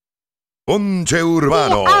Ponche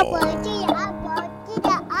Urbano.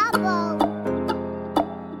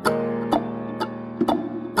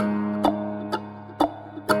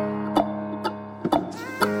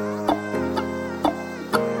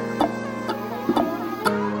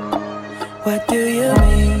 What do you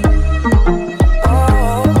mean?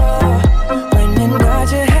 When you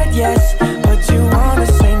nod your head yes, but you wanna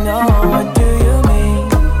say no. What do you mean?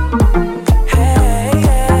 Hey,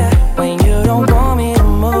 yeah. When you don't want me to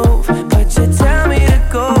move, but you tell me to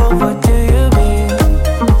go. What do you mean?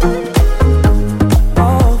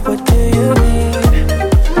 Oh, what do you mean?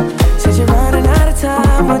 Said you're running out of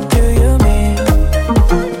time. What do you mean?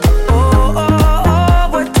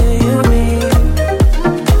 What do you mean?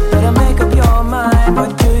 Better make up your mind.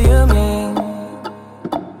 What do you mean?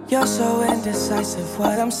 You're so indecisive,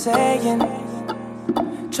 what I'm saying.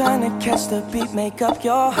 Trying to catch the beat, make up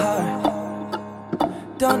your heart.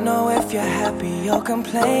 Don't know if you're happy or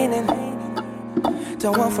complaining.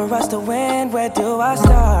 Don't want for us to win, where do I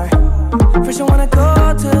start? First you wanna go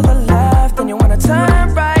to the left, then you wanna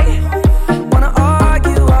turn right. Wanna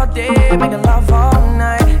argue all day, making love all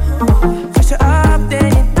night. First you're up,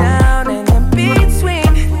 then you're down, and in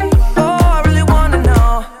between. Oh, I really wanna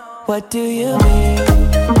know, what do you mean?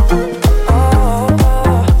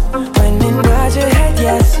 When you nod your head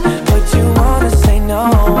yes, but you wanna say no.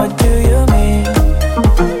 What do you mean?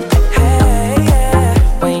 Hey, yeah.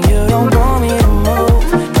 When you don't want me to move,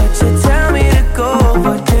 but you tell me to go.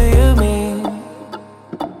 What do you mean?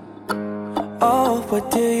 Oh, what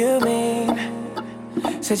do you mean?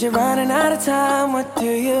 Said you're running out of time. What do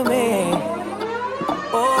you mean?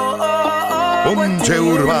 What Ponche do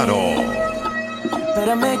you Urbano. mean?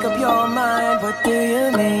 Better make up your mind. What do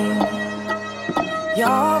you mean? You're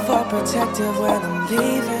overprotective when I'm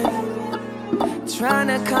leaving. Trying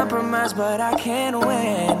to compromise, but I can't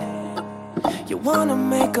win. You wanna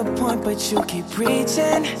make a point, but you keep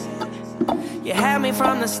preaching. You had me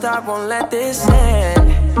from the start, won't let this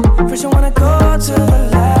end. First you wanna go to the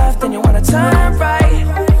left, then you wanna turn right.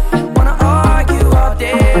 Wanna argue all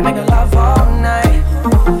day, making love all night.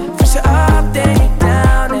 First you're up, then you're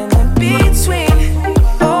down, and in between.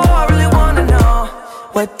 Oh, I really wanna know,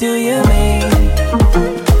 what do you mean?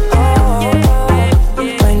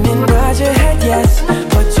 When you nod your head yes,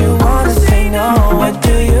 but you wanna say no. What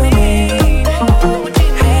do you mean?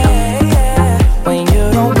 Hey, yeah. When you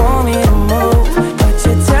don't want me to move, but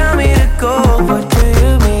you tell me to go. What do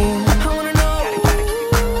you mean?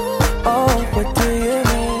 Oh, what do you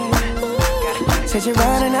mean? Said you're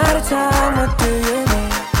running out of time. What do you mean?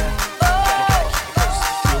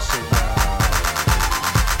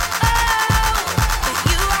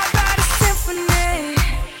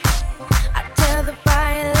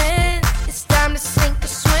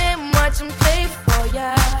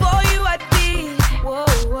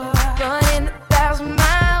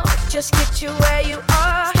 Just get you where you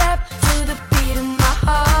are. Step to the beat of my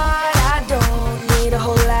heart. I don't need a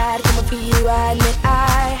whole lot. Coming for you, I admit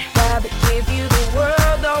I rather give you the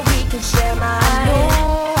world, or we can share mine. I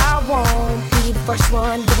know I won't be the first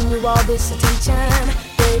one giving you all this attention.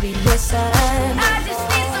 Baby, listen. I just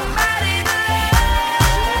need somebody to love.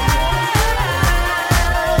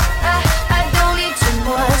 I don't need too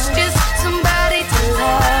much, just somebody to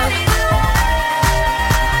love.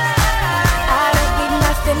 I don't need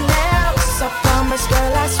nothing else, I promise,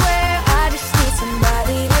 girl, I swear. I just need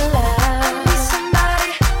somebody to love. I need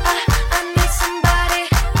somebody, I need somebody.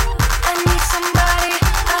 I need somebody,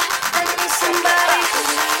 I need somebody.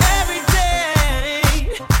 Every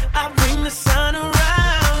day I bring the sun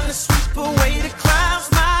around to sweep away the clouds.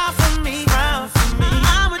 Smile for me, I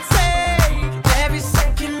would take every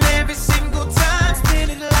second, every single time. Spin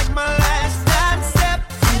it like my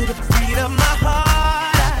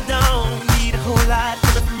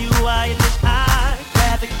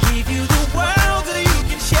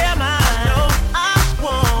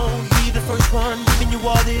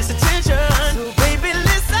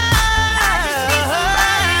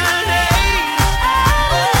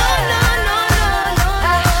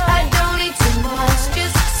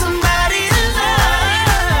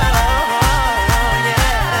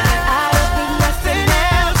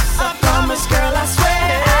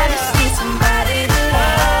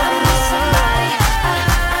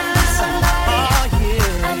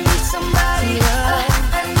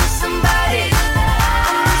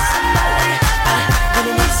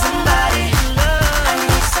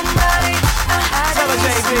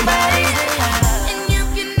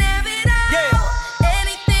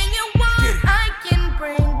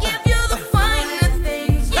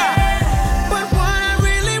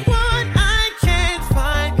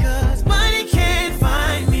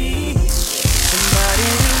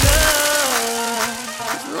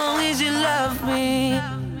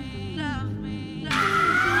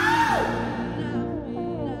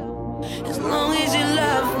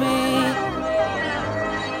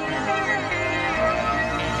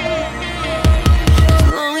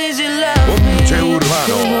urbano.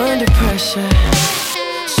 You're under pressure.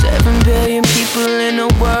 7 billion people in the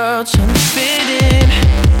world trying to fit in.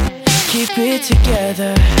 Keep it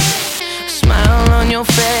together. Smile on your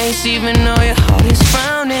face even though your heart is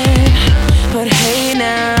frowning. But hey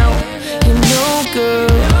now, you know girl,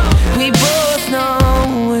 we both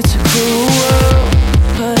know it's a cruel world.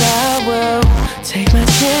 But I will take my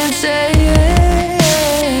chances.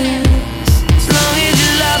 As long as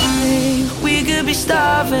you love me, we could be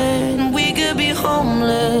starving, we could be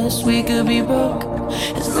homeless, we could be broke.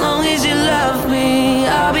 As long as you love me,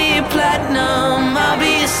 I'll be your platinum, I'll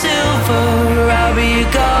be your silver, I'll be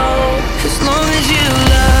your gold. As long as you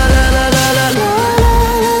love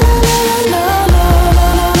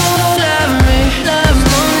me, as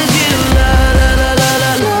long as you love me.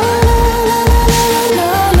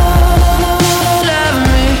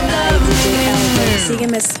 Sigue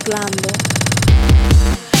mezclando.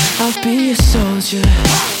 I'll be a soldier,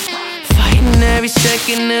 fighting every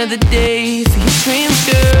second of the day for your dreams,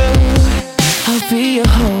 girl. I'll be your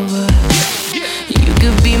hover. You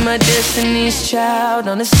could be my destiny's child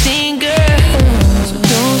on a scene, girl. So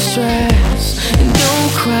don't stress and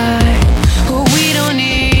don't cry. Oh, we don't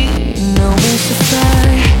need no wings to fly.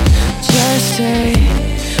 Just take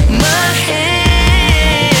my hand.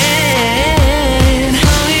 As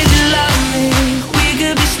long as you love me, we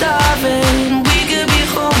could be starving, we could be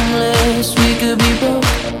homeless, we could be broke.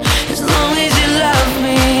 As long as you love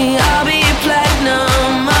me, I'll be your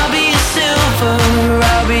platinum, I'll be your silver,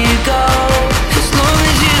 I'll be your gold. As long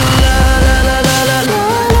as you love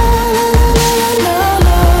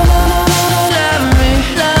me,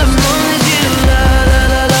 as long as you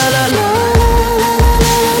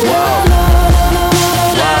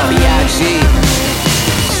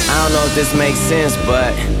I don't know if this makes sense,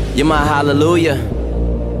 but you're my hallelujah.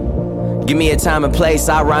 Give me a time and place,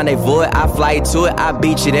 I rendezvous it, I fly to it, I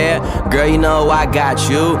beat you there. Girl, you know I got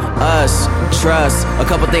you, us, trust. A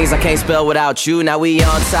couple things I can't spell without you. Now we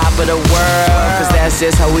on top of the world, cause that's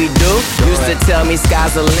just how we do. Used to tell me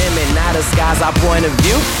sky's the limit, now the sky's our point of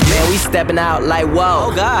view. Man, we stepping out like whoa,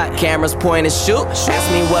 oh God. Cameras point and shoot. Ask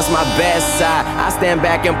me what's my best side, I stand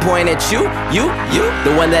back and point at you.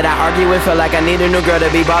 The one that I argue with, feel like I need a new girl to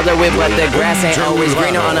be bothered with. But the grass ain't always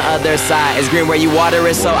greener on the other side. It's green where you water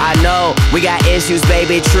it, so I know we got issues,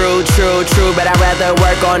 baby, true. But I'd rather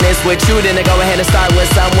work on this with you than to go ahead and start with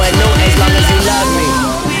someone new. As long as you love me.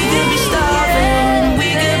 We could be starving, we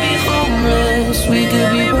could be homeless, we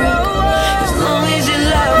could be broke. As long as you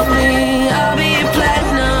love me, I'll be your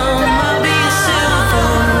platinum, I'll be your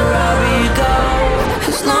silver, I'll be your gold.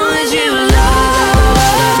 As long as you love me.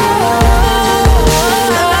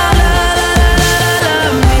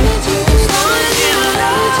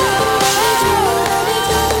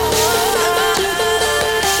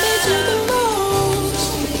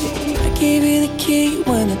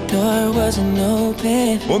 When the door wasn't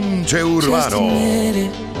open, Ponche just Urbano. admit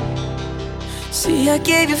it. See, I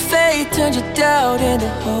gave you faith, turned your doubt into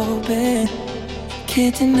hope, and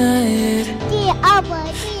can't deny it.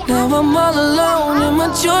 Now I'm all alone and my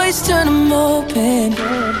joys turn them open.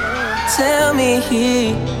 Tell me,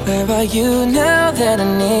 where are you now that I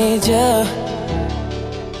need you?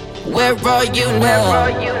 Where are you now?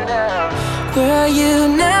 Where are you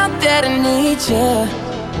now that I need you?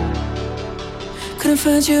 Couldn't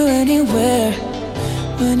find you anywhere.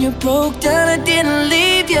 When you broke down, I didn't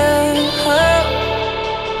leave you.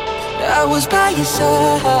 I was by your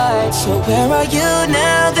side. So where are you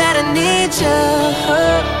now that I need you?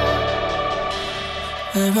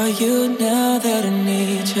 Where are you now that I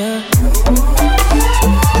need you?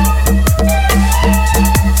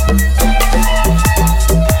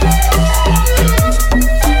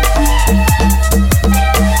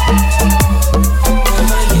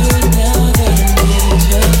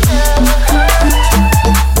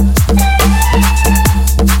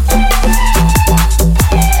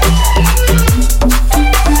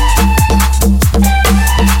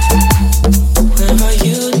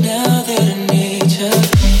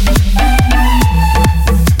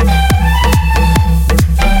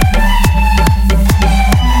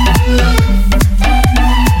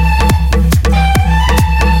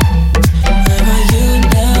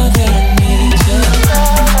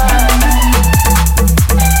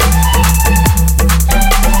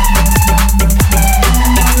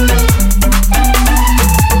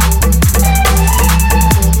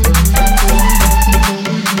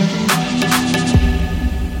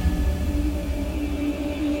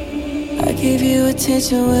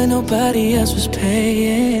 Attention when nobody else was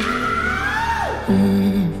paying.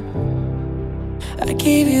 I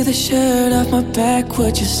gave you the shirt off my back,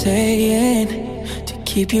 what you saying? To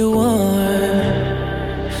keep you warm.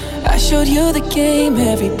 I showed you the game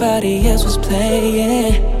everybody else was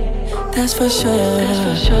playing. That's for sure.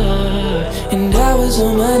 And I was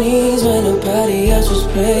on my knees when nobody else was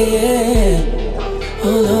praying.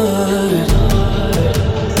 Oh Lord.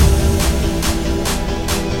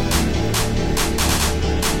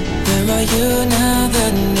 Where are you now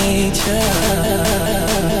that I need you?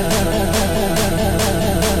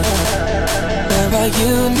 Where are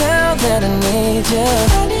you now that I need you?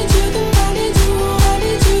 I need you, I need you, I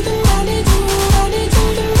need you, I need you, I need you.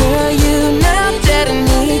 Where are you now that I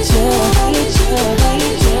need you? I need you, I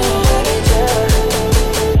need you, I need you.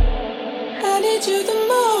 I need you the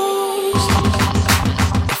most.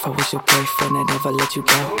 If I was your boyfriend, I'd never let you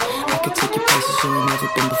go. I could take you places you ain't never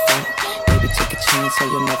been before. Baby, take a chance, so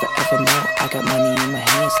you'll never ever know. I got money in my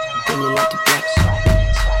hands, really like to flex.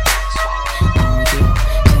 On you,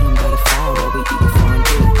 chillin' by the fire while we eatin'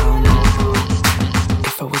 fondue. I don't know.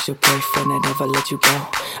 If I was your boyfriend, I'd never let you go.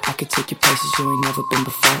 I could take you places you ain't never been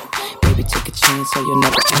before. Baby, take a chance, so you'll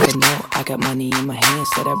never ever know. I got money in my hands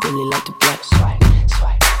that I really like to flex.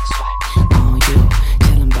 On you,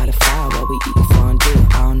 chillin' by the fire while we eatin' fondue.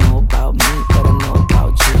 I don't know about me, but I know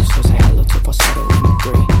about you. So say hello to falsetto in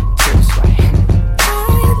 3, 2, swipe.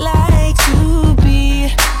 I'd like to be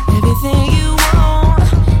everything you want.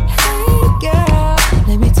 Hey girl,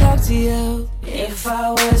 let me talk to you. If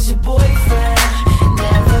I was your boyfriend,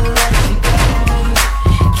 never let you go.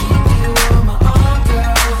 Keep you on my arm,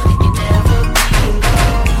 girl. You never be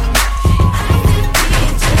alone. I could be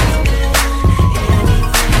a gentleman,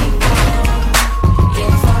 anything you want.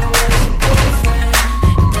 If I was your boyfriend,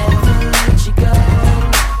 never let you go.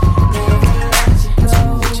 Never let you go. Tell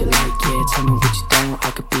me what you like, yeah. Tell me what you don't. I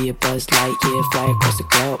could be a Buzz Light, yeah. Fly across the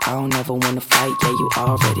globe. I don't ever wanna fight, yeah. You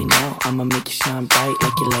already know. I'ma make you shine bright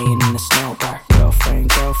like you're laying in the snow. Girlfriend,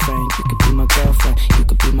 girlfriend, you could be my girlfriend. You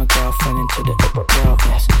could be my girlfriend into the upper world,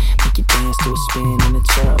 yes. Make you dance to a spin and a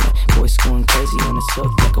twirl. Voice going crazy on the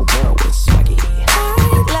silk like a whirlwind swaggy.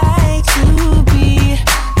 I'd like to be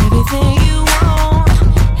everything you want.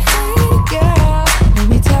 Hey girl, let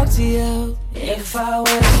me talk to you. If I was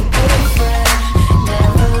your boyfriend,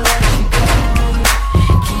 never let you go.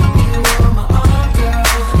 Keep you on my arm, girl.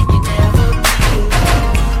 You never be alone.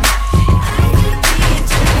 I could be a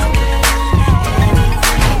gentleman,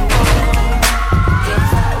 anything you want. If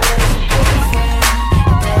I was your boyfriend,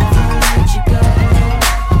 never let you go.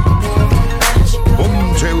 Never let you go.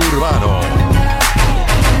 Ponche Urbano.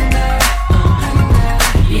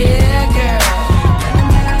 Yeah, girl.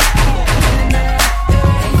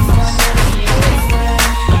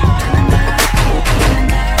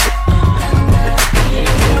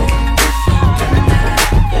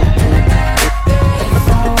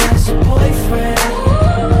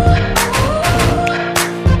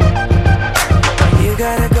 You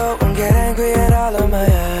gotta go and get angry at all of my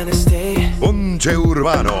honesty. Ponche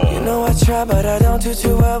Urbano. You know I try, but I don't do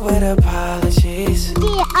too well with apologies. I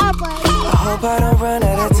hope I don't run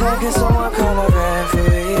out of time, cause someone call a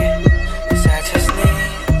referee. Cause I just need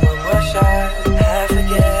one more shot, have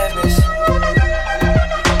forgiveness.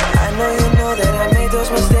 I know you know that I made those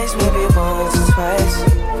mistakes maybe once or twice.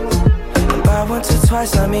 And by once or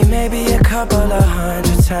twice, I mean maybe a couple of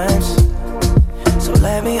 100 times. So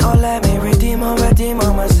let me redeem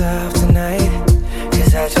on myself tonight.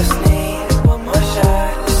 Cause I just need one more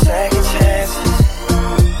shot, second chances.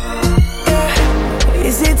 Yeah.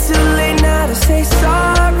 Is it too late now to say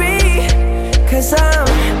sorry? Cause I'm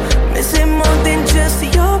missing more than just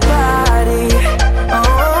your body.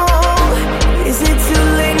 Oh, is it too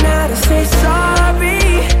late now to say sorry?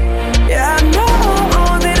 Yeah, I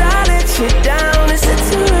know that I let you down. Is it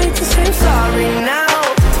too late to say sorry now?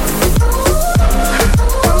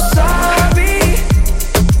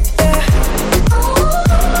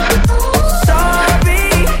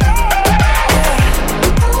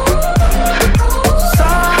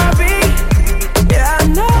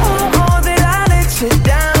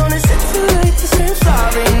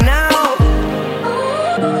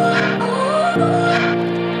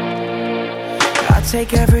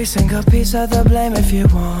 Take every single piece of the blame if you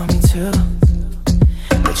want me to.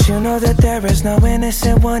 But you know that there is no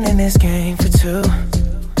innocent one in this game for two.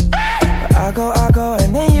 But I go,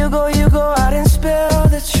 and then you go out and spill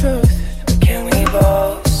the truth. But can we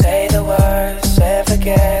both say the words and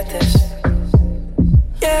forget this?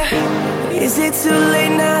 Yeah. Is it too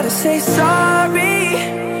late now to say sorry?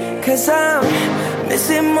 Cause I'm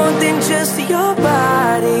missing more than just your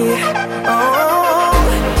body. Oh,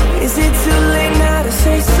 is it too late now to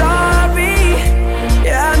say sorry?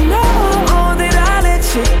 Yeah, I know that I let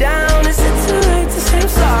you down. Is it too late to say I'm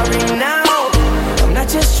sorry now? I'm not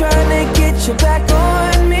just trying to get you back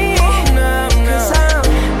on me. Cause I'm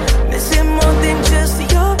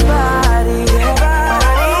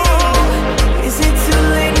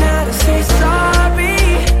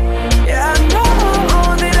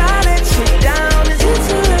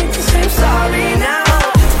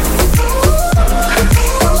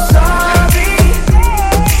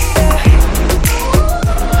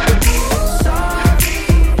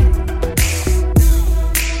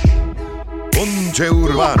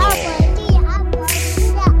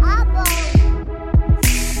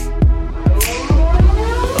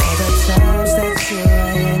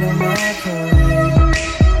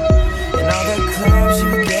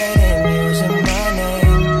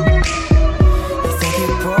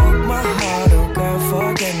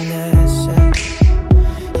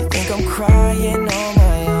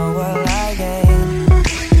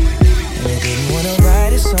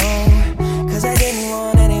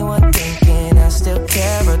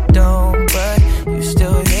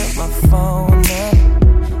my phone up.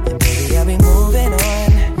 And baby, I'll be moving on.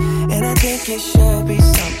 And I think it should be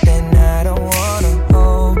something I don't wanna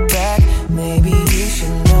hold back. Maybe you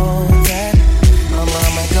should know that my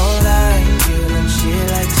mama don't like you and she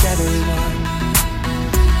likes everyone.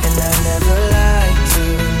 And I never lied to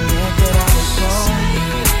admit that I was wrong.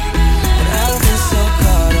 And I've been so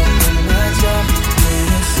caught up in my job,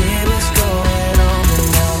 didn't see what's going on. But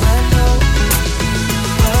now I know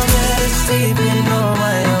I'm better sleeping on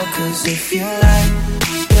my own. Cause if you like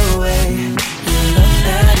the way you look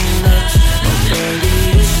that much, oh baby,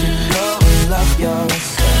 you should go and love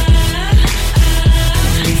yourself.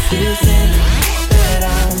 And if you think that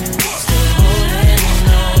I'm still holding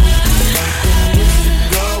on to something, you should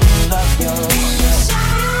go and love yourself.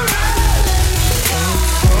 And you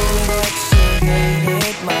told me that you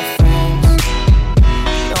hated my friends.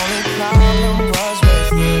 The only problem was with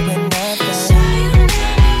you and that friend.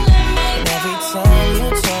 And every time you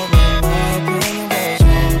told me my opinion was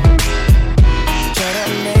wrong, you tried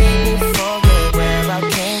to make me forget where I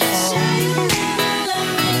came from. And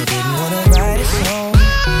I didn't wanna write a song,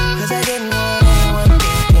 cause I didn't want anyone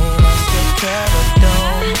thinking I still care or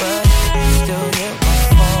don't. But you still hit my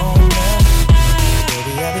phone up.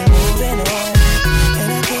 Baby, I've been moving on. And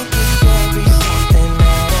I think it should be something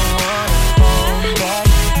I don't wanna hold back.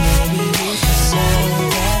 Maybe you should know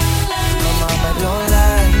that my mama don't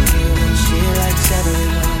like you and she likes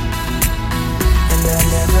everyone. And I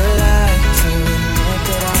never lied to admit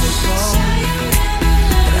that I was wrong.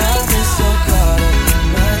 And I've been so caught up in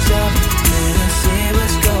my job, didn't see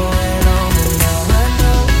what's going on. But now I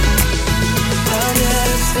know I'm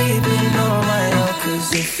better sleeping on my own. Cause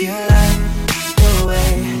if you like the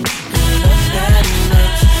way you look that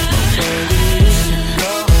much, oh baby, you should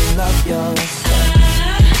go and love yourself.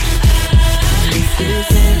 And if you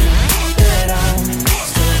think that I'm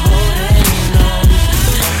still holding on to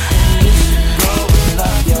something, you should go and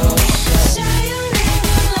love yourself.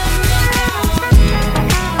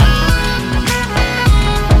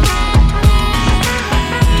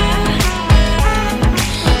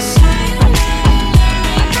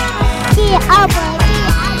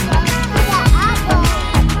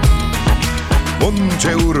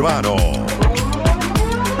 Ponche Urbano.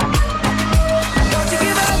 Don't you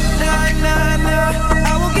give up, nah, nah, nah.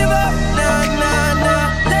 I won't give up, nah, nah, nah.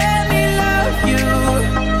 Let me love you,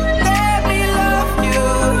 let me love you.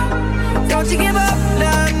 Don't you give up,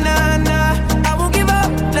 nah, nah, nah. I won't give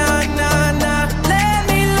up, nah, nah, nah. Let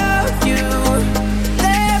me love you,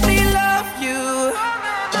 let me love you.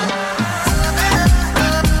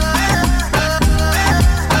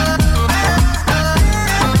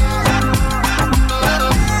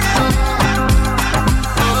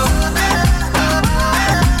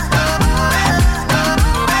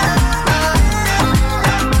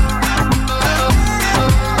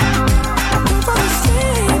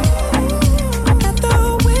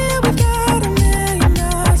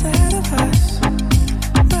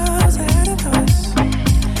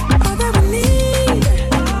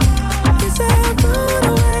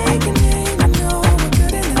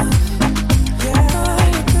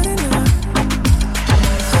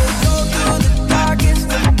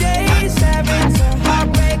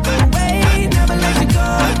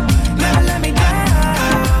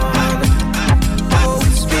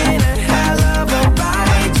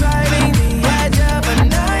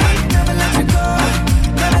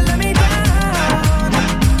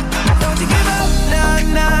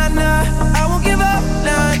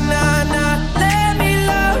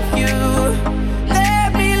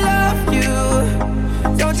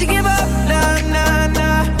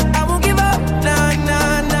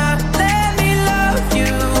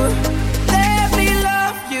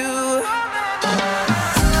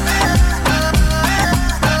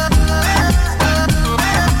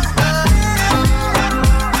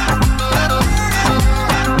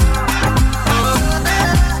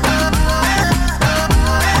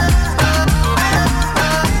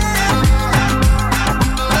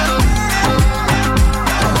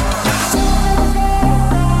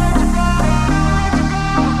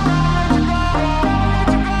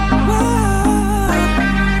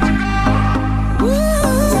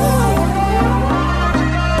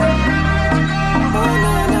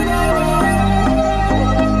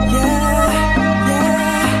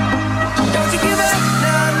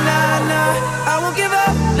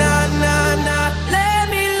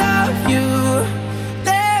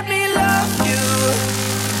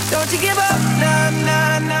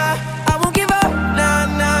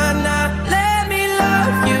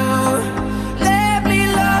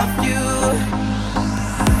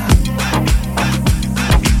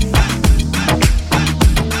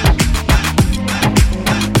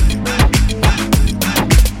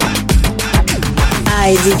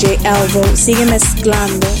 by DJ Elvo. Sigue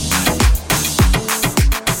mezclando.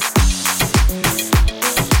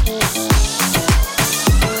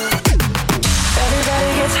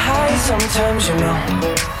 Everybody gets high sometimes, you know.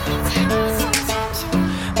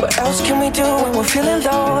 What else can we do when we're feeling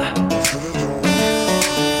low?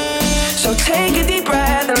 So take a deep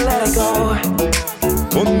breath and let it go.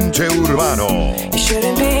 Ponche Urbano. You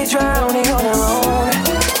shouldn't be drowning on your own.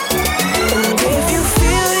 And if you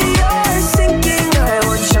feel you're sinking, I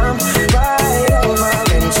will jump right over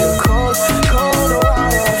into cold, cold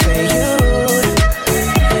water for you.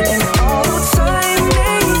 And although time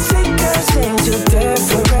may take us into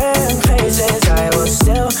different places, I will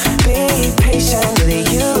still be patient with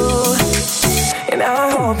you. And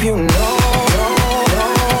I hope you know.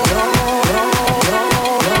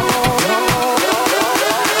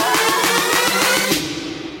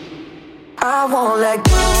 I won't let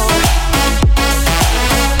go.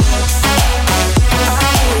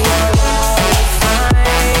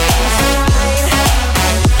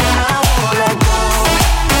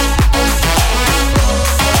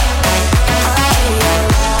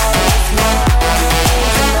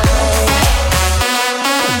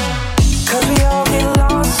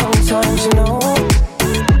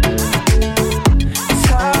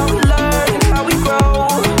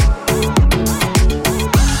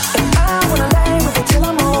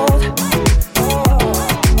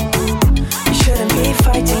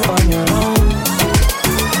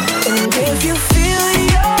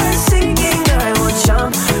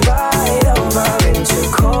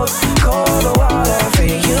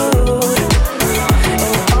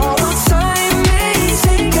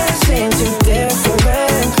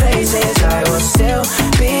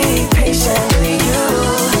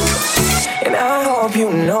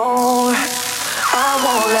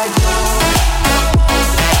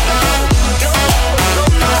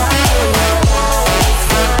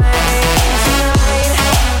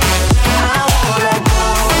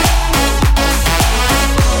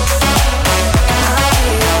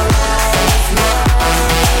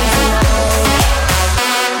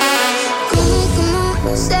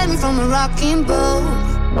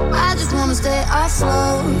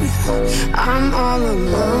 I'm all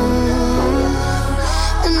alone.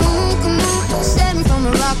 And no, come on, set me from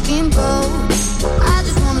a rocking boat. I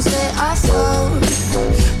just wanna stay afloat.